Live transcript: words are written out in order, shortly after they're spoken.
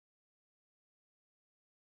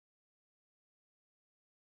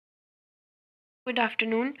Good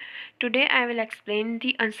afternoon. Today I will explain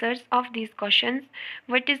the answers of these questions.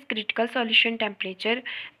 What is critical solution temperature?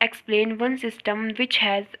 Explain one system which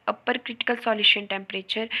has upper critical solution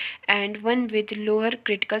temperature and one with lower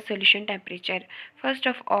critical solution temperature. First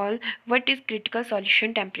of all, what is critical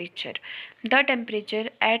solution temperature? The temperature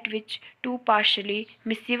at which two partially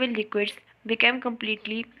miscible liquids become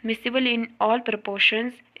completely miscible in all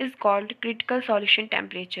proportions is called critical solution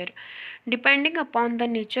temperature. Depending upon the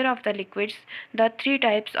nature of the liquids, the three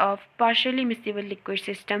types of partially miscible liquid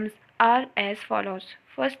systems are as follows.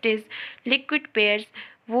 First is liquid pairs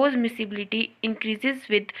whose miscibility increases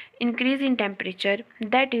with increase in temperature,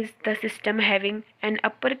 that is the system having an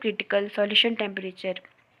upper critical solution temperature.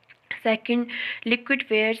 Second, liquid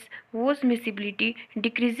pairs whose miscibility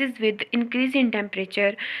decreases with increase in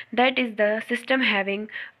temperature, that is the system having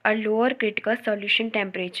a lower critical solution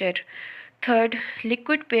temperature. Third,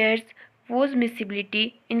 liquid pairs whose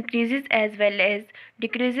miscibility increases as well as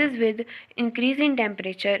decreases with increase in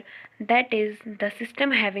temperature, that is the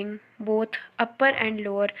system having both upper and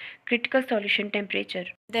lower critical solution temperature.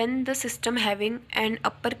 Then the system having an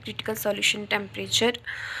upper critical solution temperature,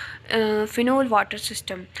 phenol water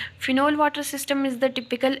system. Phenol water system is the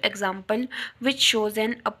typical example which shows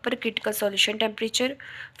an upper critical solution temperature.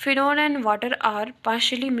 Phenol and water are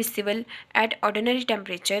partially miscible at ordinary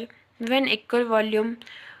temperature. When equal volume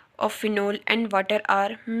of phenol and water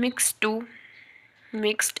are mixed, two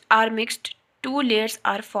layers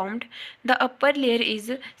are formed. The upper layer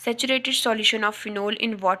is saturated solution of phenol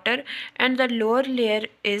in water and the lower layer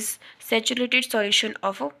is saturated solution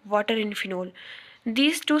of water in phenol.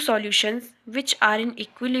 These two solutions, which are in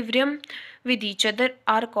equilibrium with each other,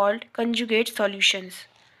 are called conjugate solutions.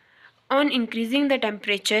 On increasing the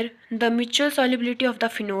temperature, the mutual solubility of the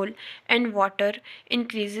phenol and water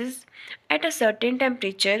increases. At a certain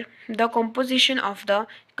temperature, the composition of the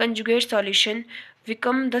conjugate solution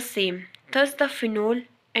become the same. Thus, the phenol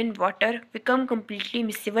and water become completely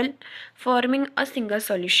miscible, forming a single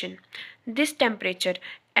solution. This temperature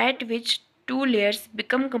at which two layers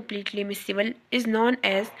become completely miscible is known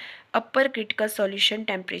as upper critical solution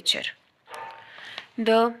temperature.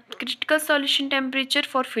 The critical solution temperature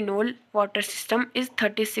for phenol water system is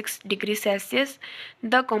 36 degrees Celsius.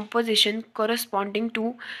 The composition corresponding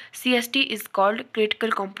to CST is called critical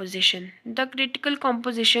composition. The critical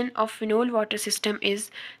composition of phenol water system is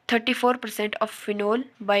 34% of phenol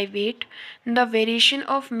by weight. The variation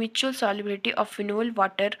of mutual solubility of phenol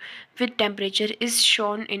water with temperature is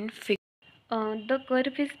shown in figure. The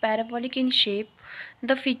curve is parabolic in shape.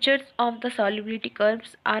 The features of the solubility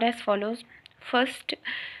curves are as follows. First,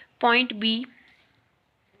 point B.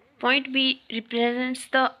 Point B represents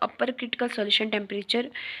the upper critical solution temperature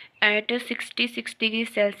at 66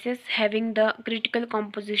 degrees Celsius, having the critical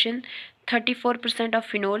composition 34% of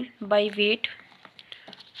phenol by weight.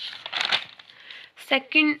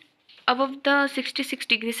 Second, above the 66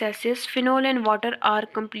 degrees Celsius, phenol and water are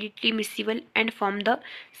completely miscible and form the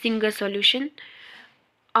single solution.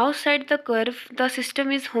 Outside the curve, the system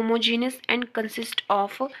is homogeneous and consists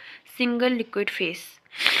of a single liquid phase.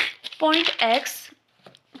 Point X,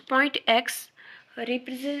 point X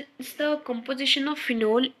represents the composition of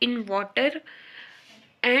phenol in water,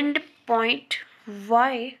 and point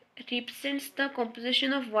Y represents the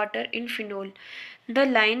composition of water in phenol. The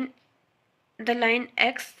line the line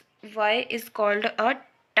XY is called a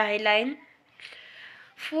tie line.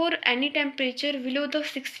 For any temperature below the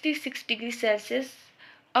 66 degrees Celsius,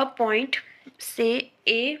 a point, say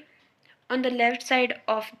A, on the left side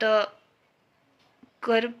of the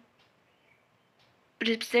curve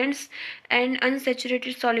represents an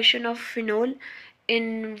unsaturated solution of phenol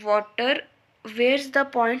in water, whereas the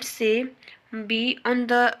point, say B, on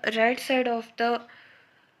the right side of the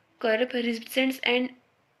curve represents an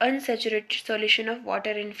unsaturated solution of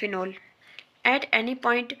water in phenol. At any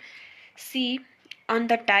point C on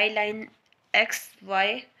the tie line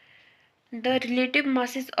XY, the relative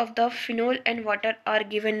masses of the phenol and water are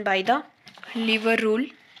given by the lever rule.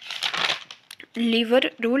 Lever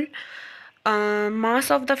rule. Mass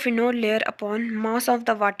of the phenol layer upon mass of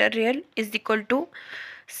the water layer is equal to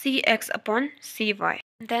Cx upon Cy.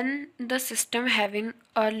 Then the system having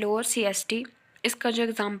a lower CST, इसका जो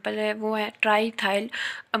example है वो है triethyl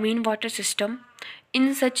Amin water system.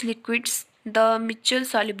 In such liquids, the mutual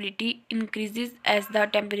solubility increases as the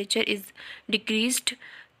temperature is decreased.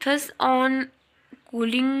 Thus, on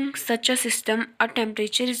cooling such a system, a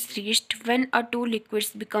temperature is reached when two liquids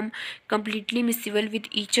become completely miscible with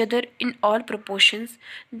each other in all proportions.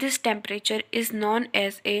 This temperature is known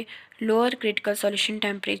as a lower critical solution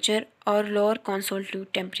temperature or lower console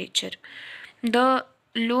fluid temperature. The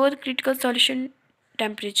lower critical solution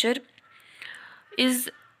temperature is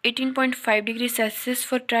 18.5 degrees Celsius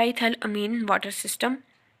for triethylamine water system.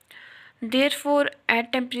 Therefore,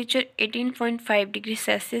 at temperature 18.5 degrees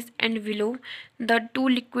Celsius and below, the two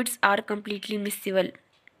liquids are completely miscible.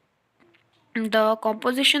 The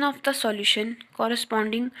composition of the solution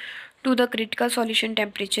corresponding to the critical solution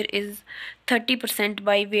temperature is 30%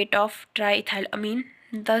 by weight of triethylamine.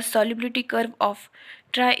 The solubility curve of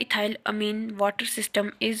triethylamine water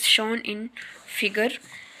system is shown in figure.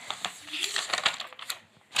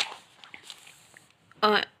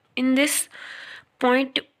 Uh, in this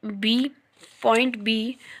point B, point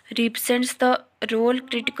B represents the role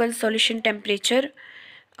critical solution temperature.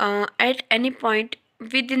 At any point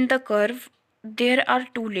within the curve, there are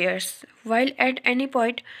two layers, while at any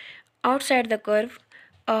point outside the curve,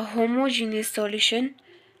 a homogeneous solution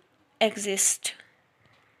exists.